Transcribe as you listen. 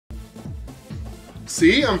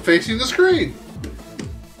See, I'm facing the screen.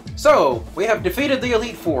 So, we have defeated the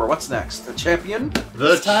Elite Four. What's next? The champion?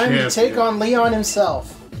 It's time to take on Leon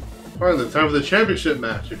himself. Finally, time for the championship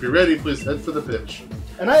match. If you're ready, please head for the pitch.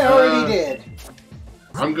 And I already did.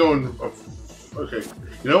 I'm going... okay.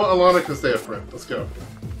 You know what? Alana can stay up front. Let's go.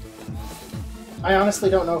 I honestly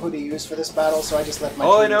don't know who to use for this battle, so I just left my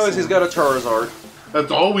All I know is he's got a Charizard.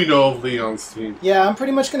 That's all we know of Leon's team. Yeah, I'm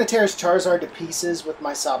pretty much going to tear his Charizard to pieces with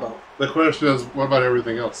my Sabo. The question is, what about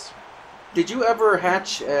everything else? Did you ever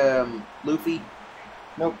hatch Luffy?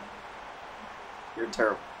 Nope. You're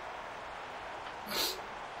terrible.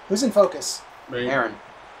 Who's in focus? Me. Aaron.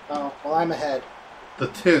 Oh, well, I'm ahead. The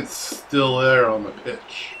tent's still there on the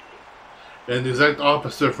pitch. And the exact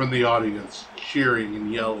opposite from the audience, cheering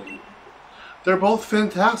and yelling. They're both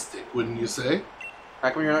fantastic, wouldn't you say? How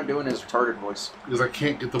come you're not doing his retarded voice? Because I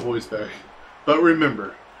can't get the voice back. But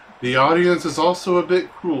remember, the audience is also a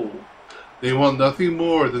bit cruel. They want nothing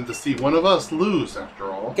more than to see one of us lose, after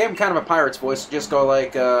all. Gave him kind of a pirate's voice. Just go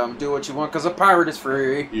like, do what you want, because a pirate is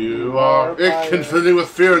free. You are. It can fill you with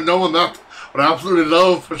fear knowing that. But I absolutely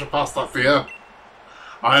love pushing past that fear.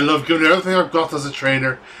 I love giving everything I've got as a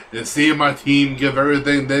trainer and seeing my team give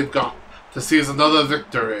everything they've got to seize another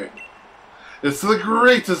victory. It's the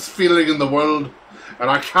greatest feeling in the world, and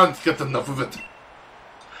I can't get enough of it.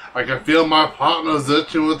 I can feel my partners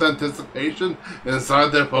itching with anticipation inside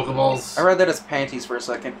their Pokeballs. I read that as panties for a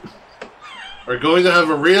second. We're going to have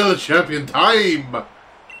a real champion time.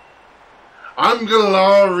 I'm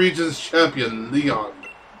Galar Region's champion, Leon.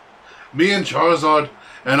 Me and Charizard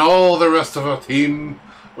and all the rest of our team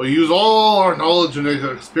will use all our knowledge and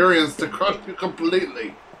experience to crush you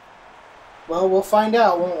completely. Well, we'll find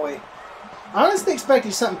out, won't we? I honestly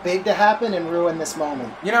expected something big to happen and ruin this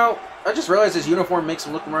moment. You know, I just realized his uniform makes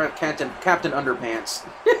him look more like Captain Underpants.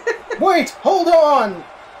 Wait, hold on!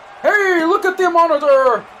 Hey, look at the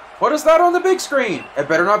monitor! What is that on the big screen? It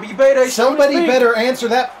better not be Beta. Somebody better answer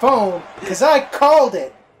that phone, because I called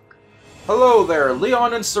it! Hello there,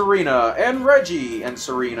 Leon and Serena, and Reggie and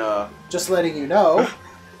Serena. Just letting you know.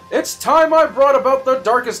 It's time I brought about the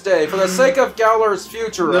darkest day for the sake of Galar's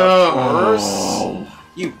future, of course.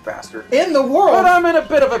 You bastard. In the world! But I'm in a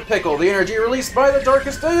bit of a pickle. The energy released by the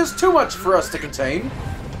darkest day is too much for us to contain.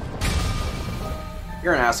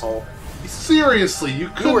 You're an asshole. Seriously, you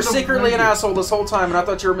couldn't. You were secretly an asshole this whole time, and I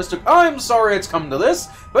thought you were Mr. I'm sorry it's come to this,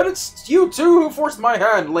 but it's you two who forced my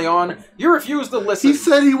hand, Leon. You refused to listen. He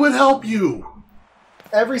said he would help you.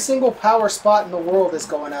 Every single power spot in the world is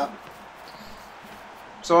going up.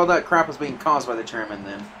 So all that crap was being caused by the chairman,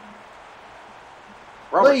 then.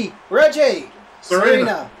 Robert. Lee, Reggie,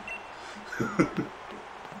 Serena.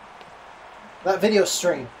 That video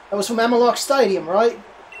stream. That was from Amalok Stadium, right?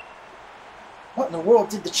 What in the world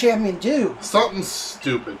did the champion do? Something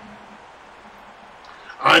stupid.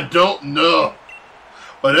 I don't know.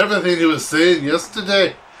 But everything he was saying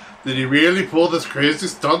yesterday, did he really pull this crazy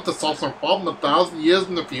stunt to solve some problem 1,000 years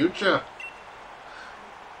in the future?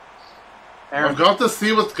 Aaron. I've got to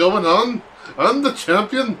see what's going on. I'm the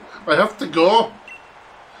champion. I have to go.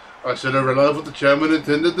 I should have realized what the chairman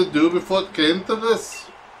intended to do before it came to this.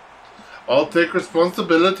 I'll take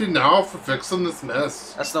responsibility now for fixing this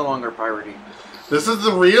mess. That's no longer pirating. This is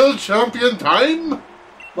the real champion time?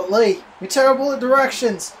 But Lee, you're terrible at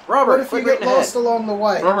directions. Robert, what if you quit get lost along the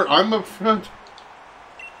way? Robert, I'm a friend.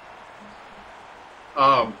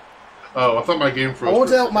 Oh, I thought my game froze. I want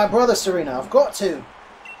to help my brother, Serena. I've got to.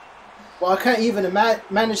 Well, I can't even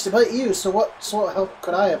manage to beat you, so what sort of help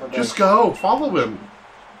could I ever be? Just go. Follow him.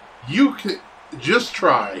 You can... Just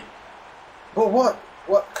try. But what?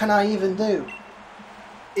 What can I even do?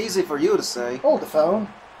 Easy for you to say. Hold the phone.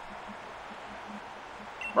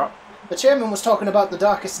 Rob. The chairman was talking about the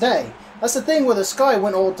darkest day. That's the thing where the sky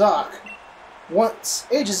went all dark. Once,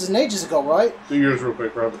 ages and ages ago, right? Do yours real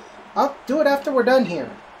quick, Robert. I'll do it after we're done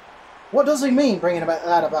here. What does he mean bringing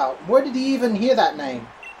that about? Where did he even hear that name?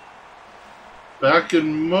 Back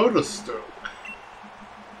in Motostoke.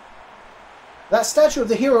 That statue of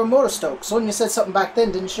the hero Motostoke. Sonia said something back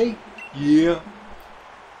then, didn't she? Yeah.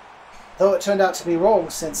 Though it turned out to be wrong,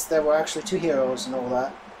 since there were actually two heroes and all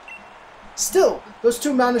that. Still, those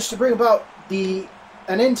two managed to bring about an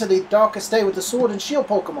end to the darkest day with the sword and shield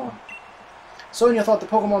Pokemon. Sonia thought the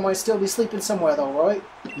Pokemon might still be sleeping somewhere though, right?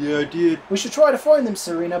 Yeah, I did. We should try to find them,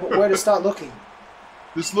 Serena, but where to start looking?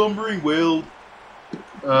 The slumbering world.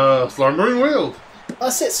 Slumbering Wild.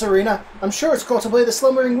 That's it, Serena. I'm sure it's got to be the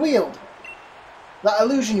Slumbering Weald. That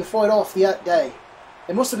illusion you fought off the other day.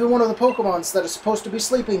 It must have been one of the Pokemons that are supposed to be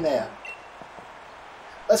sleeping there.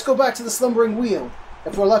 Let's go back to the Slumbering Weald.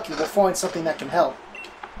 If we're lucky, we'll find something that can help.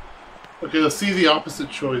 Okay, let's see the opposite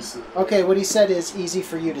choices. Okay, what he said is easy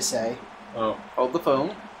for you to say. Oh. Hold the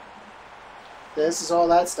phone. This is all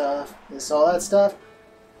that stuff. This is all that stuff.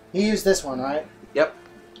 He used this one, right? Yep.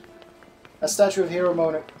 A statue of hero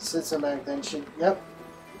Mona sits on back then. Yep.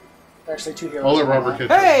 Actually, 2 heroes. I'll let Robert get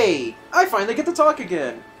Hey! I finally get to talk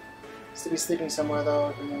again. He's to be sleeping somewhere,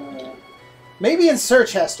 though. Maybe in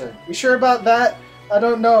Search Hester. You sure about that? I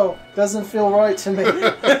don't know. Doesn't feel right to me.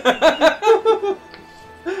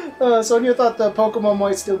 Sonia thought the Pokemon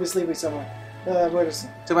might still be sleeping somewhere. Where is it?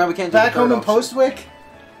 Too bad we can't do Back the home third in option. Postwick?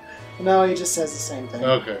 No, he just says the same thing.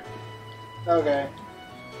 Okay. Okay.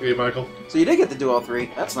 Hey, Michael. So you did get to do all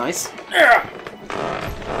 3. That's nice. Yeah!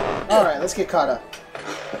 Alright, let's get caught up.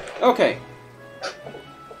 Okay.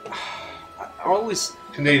 I always...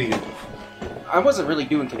 Canadian. I wasn't really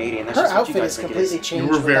doing Canadian. That's Her just what you outfit guys is think it completely is. changed.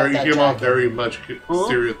 You were without you that came off jacket. very much Huh?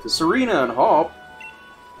 serious. Serena and Hop.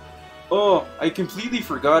 Oh, I completely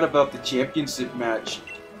forgot about the championship match.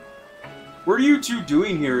 What are you two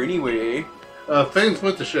doing here anyway? Things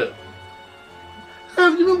went to shit.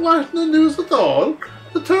 Have you been watching the news at all?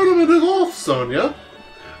 The tournament is off, Sonia.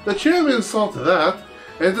 The champion saw to that,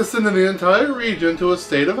 and to send the entire region to a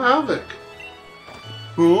state of havoc.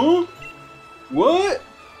 Huh? What?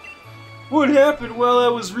 What happened while I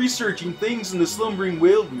was researching things in the Slumbering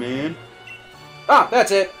Wild, man? Ah,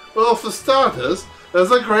 that's it. Well, for starters,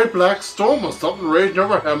 there's a great black storm or something raging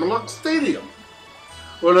over Hammerlock Stadium.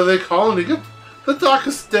 What are they calling it? The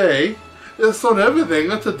darkest day. It's thrown everything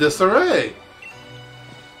into disarray.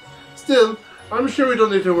 Still, I'm sure we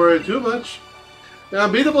don't need to worry too much. The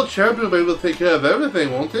unbeatable champion will be able to take care of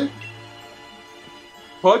everything, won't he?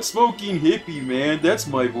 Pot-smoking hippie, man. That's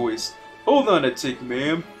my voice. Hold on a tick,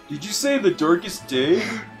 ma'am. Did you say the darkest day?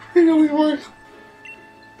 Really, Mark?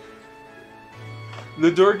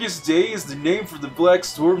 The darkest day is the name for the black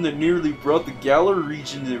storm that nearly brought the Galar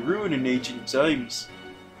region to ruin in ancient times.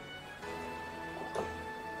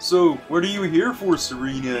 So, what are you here for,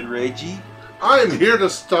 Serena and Reggie? I'm here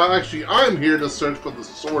to I'm here to search for the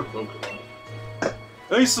sword Pokemon.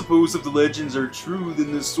 I suppose if the legends are true,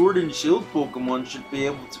 then the Sword and Shield Pokemon should be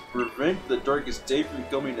able to prevent the darkest day from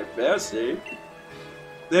coming to pass, eh?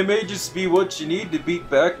 That may just be what you need to beat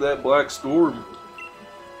back that black storm.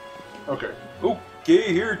 Okay.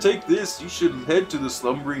 Okay, here, take this. You should head to the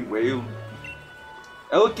Slumbering Whale.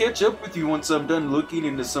 I'll catch up with you once I'm done looking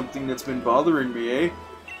into something that's been bothering me, eh?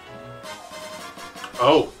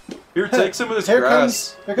 Oh. Here, take some of this Here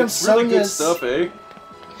grass. comes It's really good Sonia's- stuff, eh?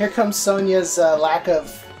 Here comes Sonia's lack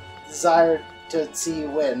of desire to see you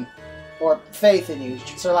win. Or faith in you.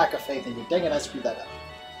 It's her lack of faith in you. Dang it, I screwed that up.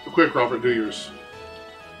 Quick, Robert, do yours.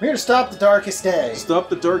 We're here to stop the darkest day. Stop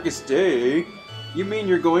the darkest day, eh? You mean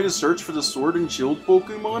you're going to search for the Sword and Shield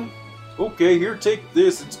Pokemon? Okay, here, take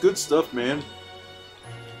this. It's good stuff, man.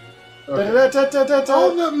 Okay. Da-da-da-da-da-da.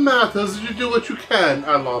 All that matters is you do what you can.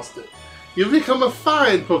 I lost it. You've become a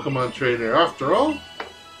fine Pokemon trainer, after all.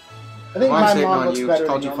 I think Mine's my hitting mom on looks you. better She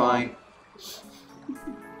called than you your fine.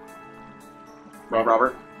 mom.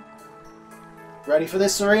 Robert. Ready for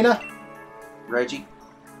this, Serena? Reggie.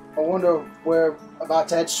 I wonder we're about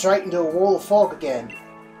to head straight into a wall of fog again.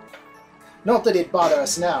 Not that it'd bother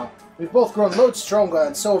us now. We've both grown loads stronger,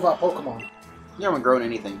 and so have our Pokemon. You haven't grown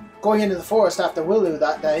anything. Going into the forest after Willow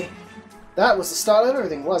that day, that was the start of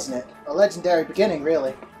everything, wasn't it? A legendary beginning,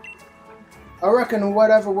 really. I reckon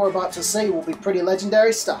whatever we're about to see will be pretty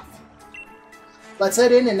legendary stuff. Let's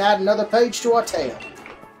head in and add another page to our tale.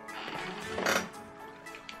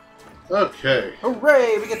 Okay.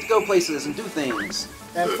 Hooray! We get to go places and do things.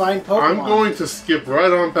 And find Pokemon. I'm going to skip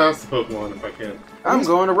right on past the Pokemon if I can. I'm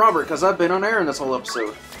going to Robert because I've been on air in this whole episode.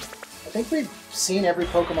 I think we've seen every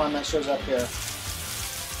Pokemon that shows up here.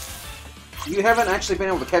 You haven't actually been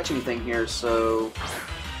able to catch anything here, so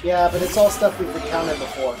Yeah, but it's all stuff we've encountered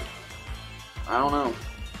before. I don't know.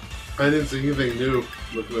 I didn't see anything new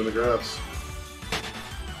looking in the grass.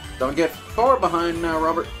 Don't get far behind now,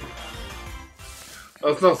 Robert.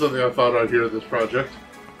 That's not something I thought I'd hear this project.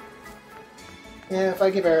 Yeah, if I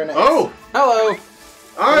give Aaron a... Oh! Hello!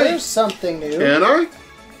 There's something new. Can I?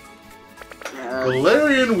 Haven't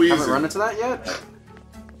Galarian run Weezer. into that yet?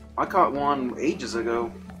 I caught one ages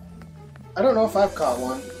ago. I don't know if I've caught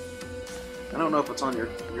one. I don't know if it's on your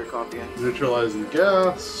copy yet. Neutralizing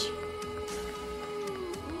gas.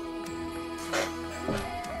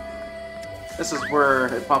 This is where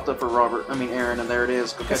it popped up for Aaron, and there it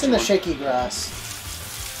is. Go It's catch in the one. shaky grass.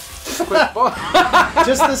 Quick ball.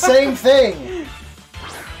 Just the same thing.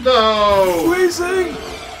 No! Squeezing!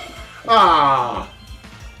 Ah!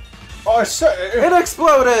 Oh, sir. It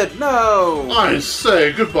exploded! No! I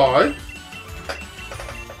say goodbye.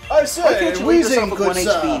 I Why say, can't you leave wheezing, yourself with good 1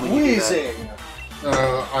 sir, HP when you do that? wheezing.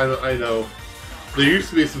 I know. There used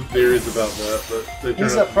to be some theories about that, but they turned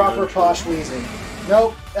He's out a to be proper untrue. posh wheezing.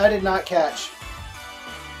 Nope, I did not catch.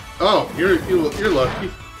 Oh, you're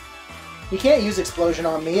lucky. You can't use explosion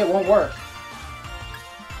on me, it won't work.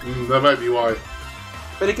 That might be why.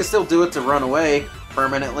 But he can still do it to run away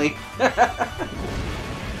permanently.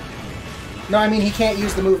 No, I mean he can't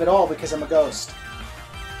use the move at all because I'm a ghost.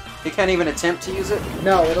 He can't even attempt to use it?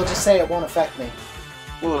 No, it'll just say it won't affect me.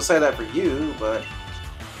 Well, it'll say that for you, but...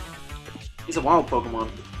 He's a wild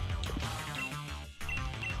Pokemon.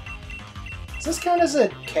 Does this count as a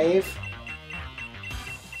cave?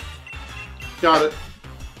 Got it.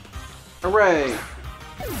 Hooray!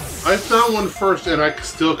 I found one first, and I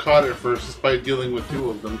still caught it first, despite dealing with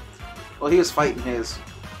 2 of them. Well, he was fighting his.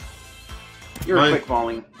 You're Mine- quick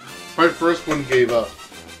balling. My first one gave up.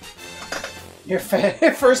 Your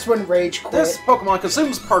first one rage quit. This Pokemon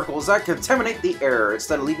consumes particles that contaminate the air.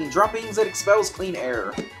 Instead of leaving droppings, it expels clean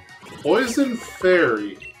air. Poison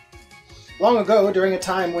Fairy. Long ago, during a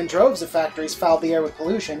time when droves of factories fouled the air with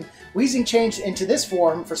pollution, wheezing changed into this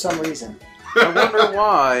form for some reason. I wonder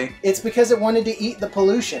why. It's because it wanted to eat the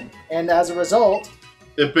pollution, and as a result...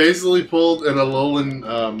 It basically pulled an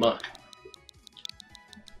Alolan muck.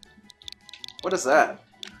 What is that?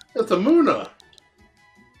 It's a Muna.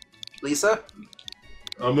 Lisa?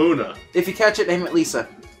 A Muna. If you catch it, name it Lisa.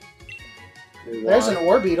 There's an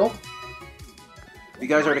Orbeetle. You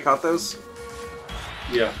guys already caught those?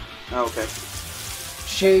 Yeah. Oh, okay.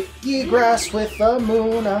 Shake ye grass with the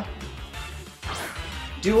Muna.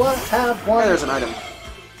 Do I have one? Hey, there's an item.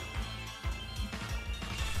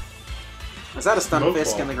 Is that a stun Smoke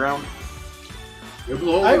fisk ball. in the ground?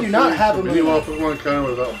 I do not have a Mini Muna. Pokemon kind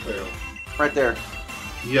without fail. Right there.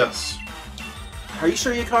 Yes. Are you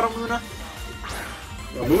sure you caught a Luna?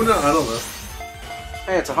 A Muna? I don't know.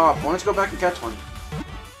 Hey, it's a hop. Why don't you go back and catch one?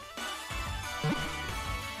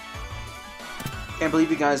 Can't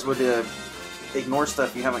believe you guys would ignore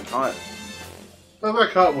stuff you haven't caught. How have I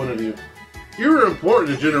caught one of you? You were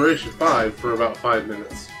important to Generation 5 for about 5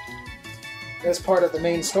 minutes. That's part of the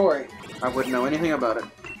main story. I wouldn't know anything about it.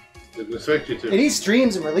 Didn't expect you It to. eats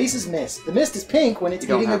dreams and releases mist. The mist is pink when it's You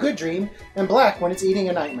don't eating a have good dream, and black when it's eating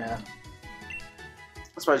a nightmare.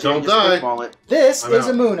 That's why you Don't can just die. quick-ball it. This I'm is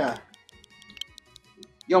out. a Muna.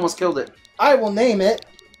 You almost killed it. I will name it...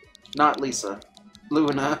 Not Lisa.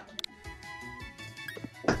 Luna.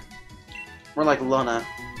 More like Luna.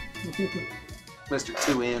 Mr.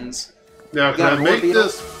 Two Ends. Now, You can got I an make Orbeetle?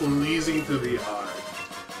 this pleasing to the eye?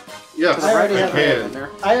 Yes, I already I have it in can. there.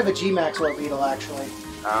 I have a G-Max Orbeetle, actually.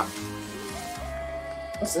 Ah.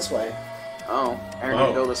 What's this way? Oh. Aaron, Oh.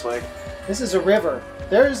 you go this way. This is a river.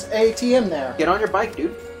 There's a TM there. Get on your bike,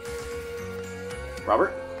 dude.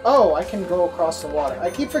 Robert? Oh, I can go across the water. I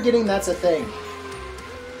keep forgetting that's a thing.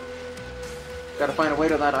 Gotta find a way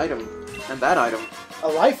to that item. And that item. A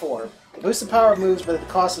life orb. Boosts the power of moves, but at the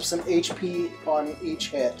cost of some HP on each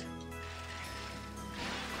hit.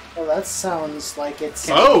 Oh, that sounds like it's...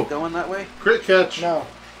 Can't Oh! keep going that way? Crit catch. No.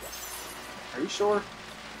 Are you sure?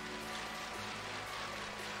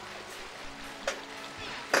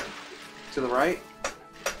 To the right?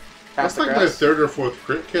 That's Past the like my grass? 3rd or 4th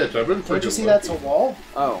crit catch. I've been Don't you freaking see lucky. that's a wall?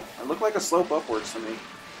 Oh, it looked like a slope upwards to me.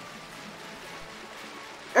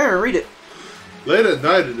 Aaron, read it. Late at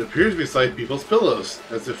night, it appears beside people's pillows.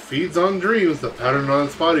 As it feeds on dreams, the pattern on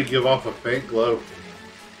its body give off a faint glow.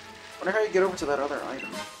 Wonder how you get over to that other item.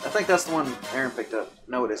 I think that's the one Aaron picked up.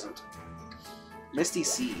 No, it isn't. Misty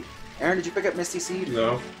Seed. Aaron, did you pick up Misty Seed?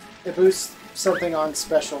 No. It boosts something on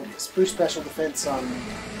special... Boosts special defense on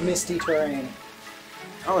misty terrain.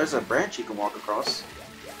 Oh, there's a branch you can walk across.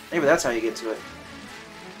 Maybe that's how you get to it.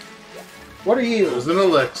 What are It you? was an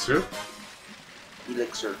elixir.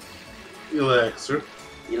 Elixir. Elixir.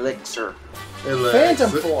 Elixir. Elixir. Phantom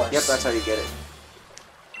Force. Yep, that's how you get it.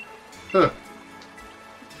 Huh.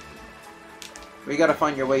 We gotta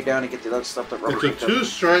find your way down and get to that stuff that Robert It's a picked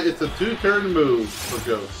up. it's a 2-turn move for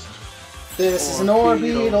Ghost. This is an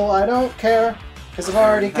Orbeetle. Orbeetle, I don't care. Because I've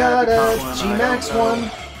already got a G-Max one.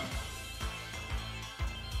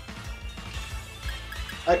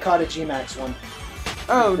 I caught a G-Max one.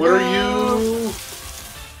 Oh, What no! are you?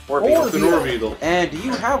 Orbeetle. It's an Orbeetle. And do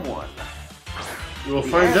you have one? You will The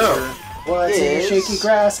find answer out. What's in is- shaky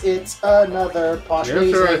grass? It's another posh The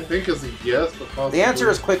answer, I reason. think, is a yes, but possibly. The answer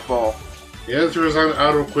is Quick Ball. The answer is I'm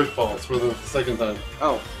out of quick balls for the 2nd time.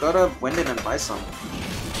 Oh, go to Wyndon and buy some.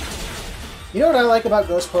 You know what I like about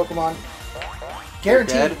Ghost Pokemon?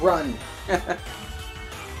 Guaranteed dead. run. Get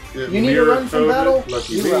You need to run from mirror-coated, battle?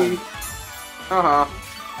 Lucky You me. run. Haha.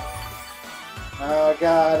 Oh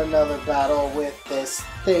god, another battle with this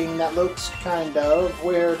thing that looks kind of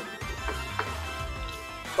weird.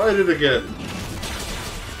 Fight it again.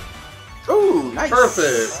 Ooh, nice.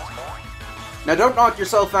 Perfect. Now don't knock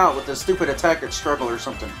yourself out with this stupid attack at struggle or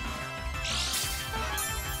something.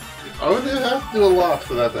 I would have to do a lot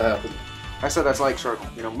for that to happen. I said that's like struggle.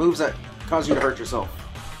 You know, moves that cause you to hurt yourself.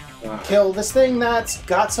 Kill this thing that's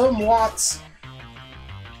got some watts.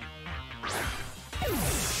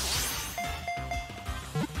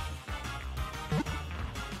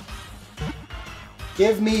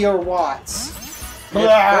 Give me your watts. It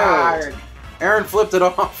failed. Aaron flipped it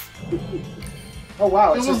off. Oh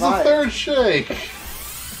wow, It it's was the third shake.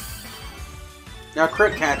 Now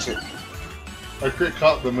crit catch it. I crit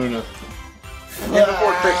caught the Muna. Yeah,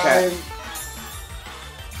 before crit catch.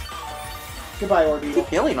 Goodbye, Orbeetle. Keep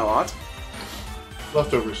healing a lot.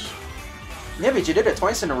 Leftovers. Yeah, but you did it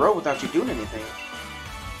twice in a row without you doing anything.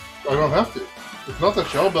 I don't have to. It's not the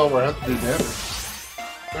shell bell where I have to do damage.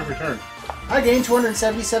 Every turn. I gained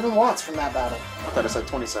 277 watts from that battle. I thought I said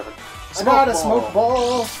 27. I got a smoke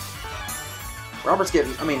ball. Robert's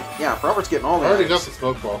getting, Robert's getting all I the already items. got the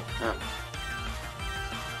smoke ball. Yeah.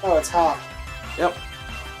 Oh, it's Hop. Yep.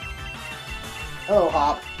 Hello,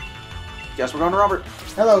 Hop. Guess we're going to Robert.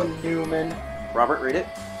 Hello, Newman. Robert, read it.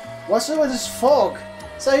 What's it with this fog?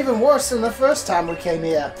 It's even worse than the first time we came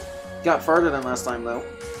here. Got farther than last time, though.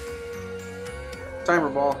 Timer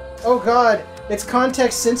ball. Oh god, it's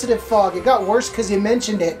context-sensitive fog. It got worse because you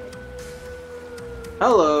mentioned it.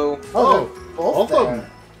 Hello. Oh, they're both both of there.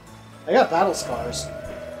 them. I got battle scars.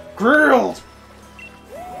 Grilled!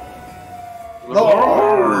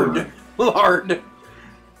 Lord. Lord. They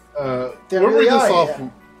Where really we are, this off yeah.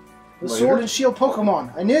 The later? Sword and Shield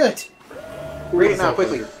Pokemon. I knew it! Read it now, off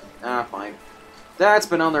quickly. later. Ah, fine. That's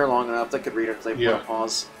been on there long enough. They could read it if they put Yeah. a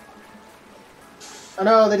pause. Oh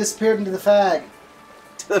no, they disappeared into the fag.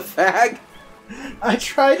 To the fag? I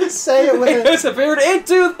tried to say it They with a... disappeared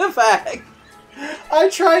into the fag! I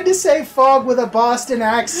tried to say fog with a Boston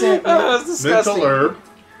accent. Oh, that's disgusting. Mental herb.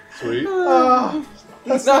 Sweet. Oh,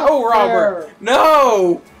 that's No, not Robert. fair.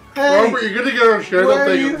 No! Hey, Robert, you're gonna get our share. where Don't are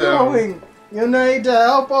take you him down. going? You need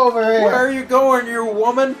help over here. Where are you going, you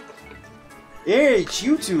woman? Hey, it's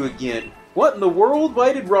you two again. What in the world?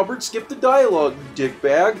 Why did Robert skip the dialogue, you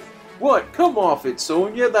dickbag? What? Come off it,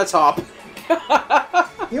 Sonia. That's Hop.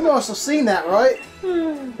 You must have seen that, right?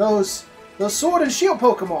 Those Sword and Shield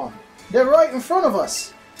Pokemon. They're right in front of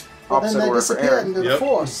us. But Opposite then they order for disappeared Aaron. into the Yep.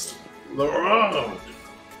 forest. The road.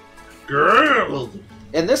 Grilled.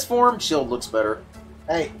 In this form, Shield looks better.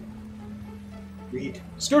 Hey, Read.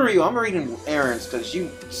 Screw you, I'm reading Aaron's because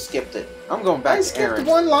you skipped it. I'm going back I to skipped Aaron.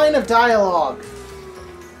 one line of dialogue.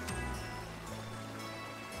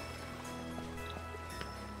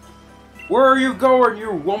 Where are you going,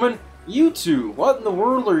 you woman? You two, what in the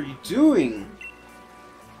world are you doing?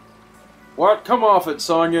 What? Come off it,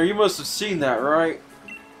 Sonya. You must have seen that, right?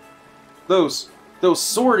 Those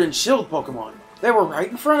Sword and Shield Pokemon. They were right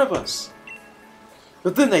in front of us.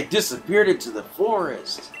 But then they disappeared into the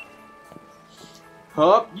forest.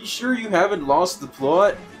 Hup, you sure you haven't lost the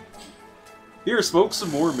plot? Here, smoke some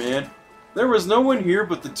more, man. There was no one here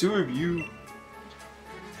but the two of you.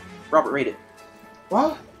 Robert, read it.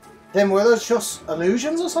 What? Then were those just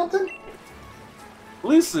illusions or something?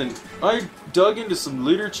 Listen, I dug into some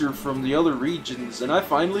literature from the other regions, and I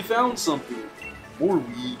finally found something. More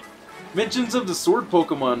weed. Mentions of the sword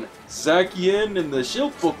Pokemon, Zacian, and the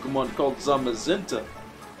shield Pokemon called Zamazenta.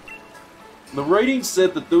 The writing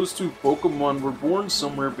said that those two Pokemon were born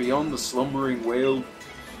somewhere beyond the slumbering whale,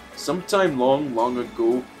 sometime long, long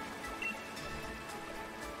ago.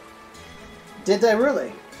 Did they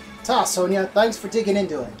really? Ta, Sonia, thanks for digging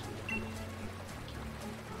into it.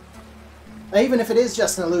 Even if it is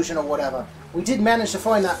just an illusion or whatever, we did manage to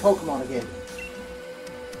find that Pokemon again.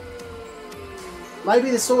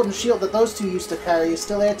 Maybe the sword and shield that those two used to carry is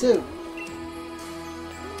still there too.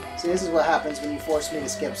 See, this is what happens when you force me to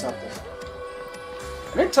skip something.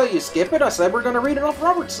 I didn't tell you to skip it, I said we're gonna read it off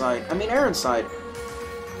Robert's side. I mean Aaron's side.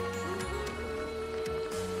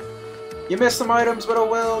 You missed some items, but oh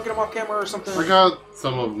well, get them off camera or something. I got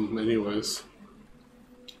some of them anyways.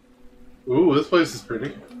 Ooh, this place is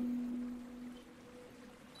pretty.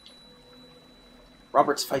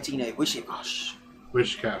 Robert's fighting a wishy-wash.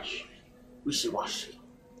 Wish Cash. Wishy-washy.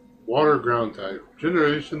 Water ground type.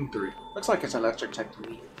 Generation 3. Looks like it's electric type to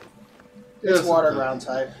me. Yes, It's water it does. ground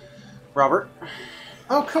type. Robert?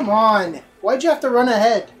 Oh, come on! Why'd you have to run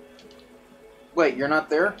ahead? Wait, you're not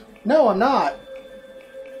there? No, I'm not.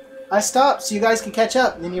 I stopped so you guys could catch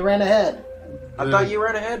up, and then you ran ahead. I thought you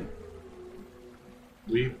ran ahead.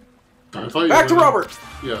 I thought you Back to went- Robert!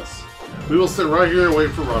 Yes. We will sit right here and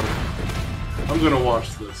wait for Robert. I'm gonna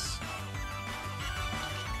watch this.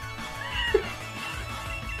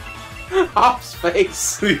 Hop's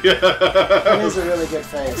face. Yeah. It is a really good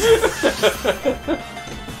face.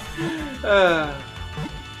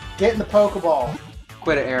 Get in the Pokeball.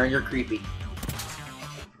 Quit it, Aaron. You're creepy.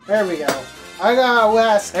 There we go. I got a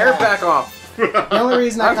West. Aaron, back off. The only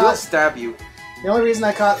reason I I will caught stab you. the only reason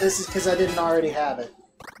I caught this is because I didn't already have it.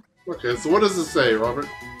 Okay, so what does it say, Robert?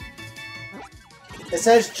 It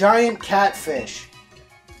says giant catfish.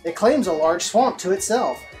 It claims a large swamp to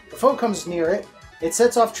itself. If a foe comes near it, it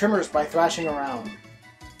sets off tremors by thrashing around.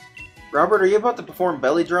 Robert, are you about to perform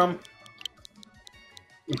belly drum?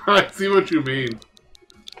 I see what you mean.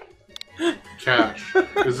 Cash.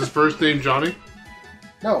 Is his first name Johnny?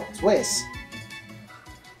 No, it's Whis.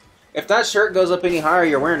 If that shirt goes up any higher,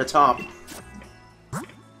 you're wearing a top.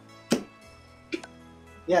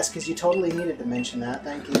 Yes, because you totally needed to mention that.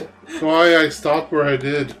 Thank you. That's why I stopped where I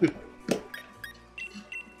did.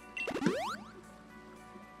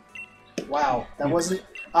 Wow, that wasn't...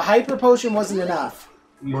 A hyper potion wasn't enough.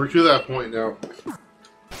 We're to that point now.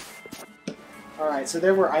 Alright, so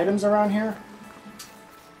there were items around here?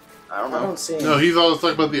 I don't I know. don't see any. No, he's always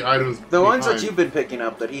talking about the items. The ones that behind. you've been picking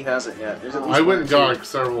up that he hasn't yet. There's at least I went one and or got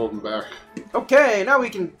several of them back. two. Okay, now we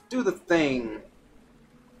can do the thing.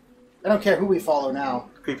 I don't care who we follow now.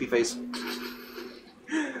 Creepy face.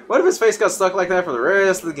 What if his face got stuck like that for the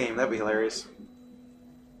rest of the game? That'd be hilarious.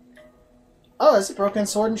 Oh, there's a broken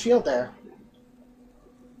sword and shield there.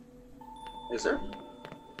 Is there?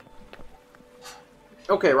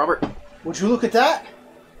 Okay, Robert. Would you look at that?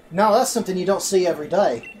 No, that's something you don't see every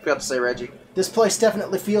day. Forgot to say Reggie. This place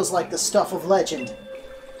definitely feels like the stuff of legend.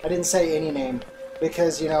 I didn't say any name,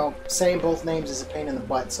 because, you know, saying both names is a pain in the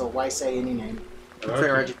butt, so why say any name? Okay,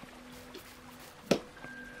 Reggie.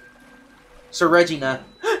 Sir Regina.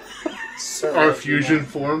 Sir Our Regina. fusion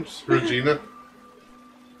forms, Regina.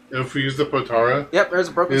 And if we use the Potara, Yep, there's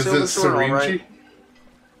a broken is silver it sword, all Syringe? right.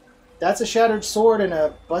 That's a shattered sword and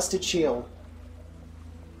a busted shield.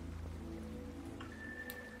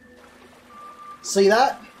 See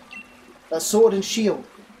that? A sword and shield.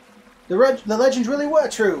 The legends really were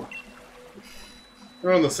true.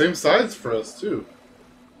 They're on the same sides for us, too.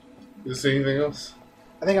 You see anything else?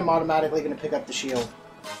 I think I'm automatically going to pick up the shield.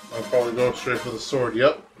 I'll probably go straight for the sword.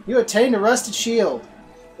 Yep. You attained a rusted shield.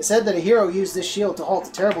 It said that a hero used this shield to halt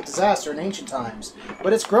a terrible disaster in ancient times,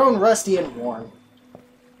 but it's grown rusty and worn.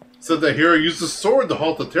 Said that hero used the sword to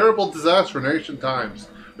halt a terrible disaster in ancient times.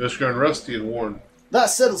 It's grown rusty and worn. That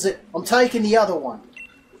settles it. I'm taking the other one.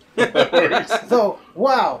 Though,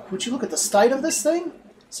 wow, would you look at the state of this thing?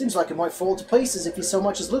 Seems like it might fall to pieces if you so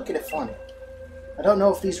much as look at it funny. I don't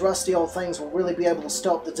know if these rusty old things will really be able to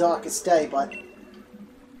stop the darkest day, but...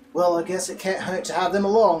 well, I guess it can't hurt to have them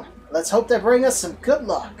along. Let's hope they bring us some good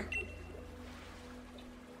luck.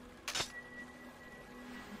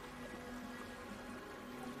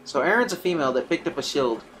 So Aaron's a female that picked up a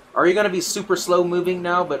shield. Are you going to be super slow moving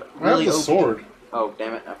now, but I have really the OP? sword. Oh,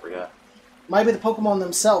 damn it, I forgot. Maybe the Pokemon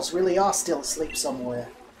themselves really are still asleep somewhere.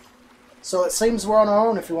 So it seems we're on our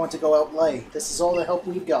own if we want to go out and play. This is all the help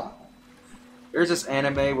we've got. There's this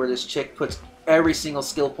anime where this chick puts every single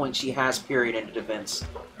skill point she has, period, into defense.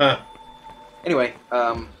 Huh. Anyway,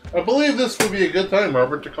 I believe this would be a good time,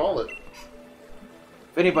 Robert, to call it.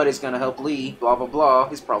 if anybody's going to help Lee, blah blah blah,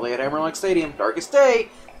 he's probably at Hammerlock Stadium. Darkest day.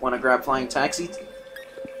 Want to grab Flying Taxi?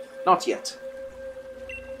 Not yet.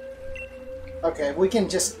 Okay, we can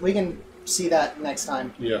see that next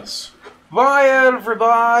time. Yes. Bye,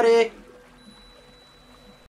 everybody!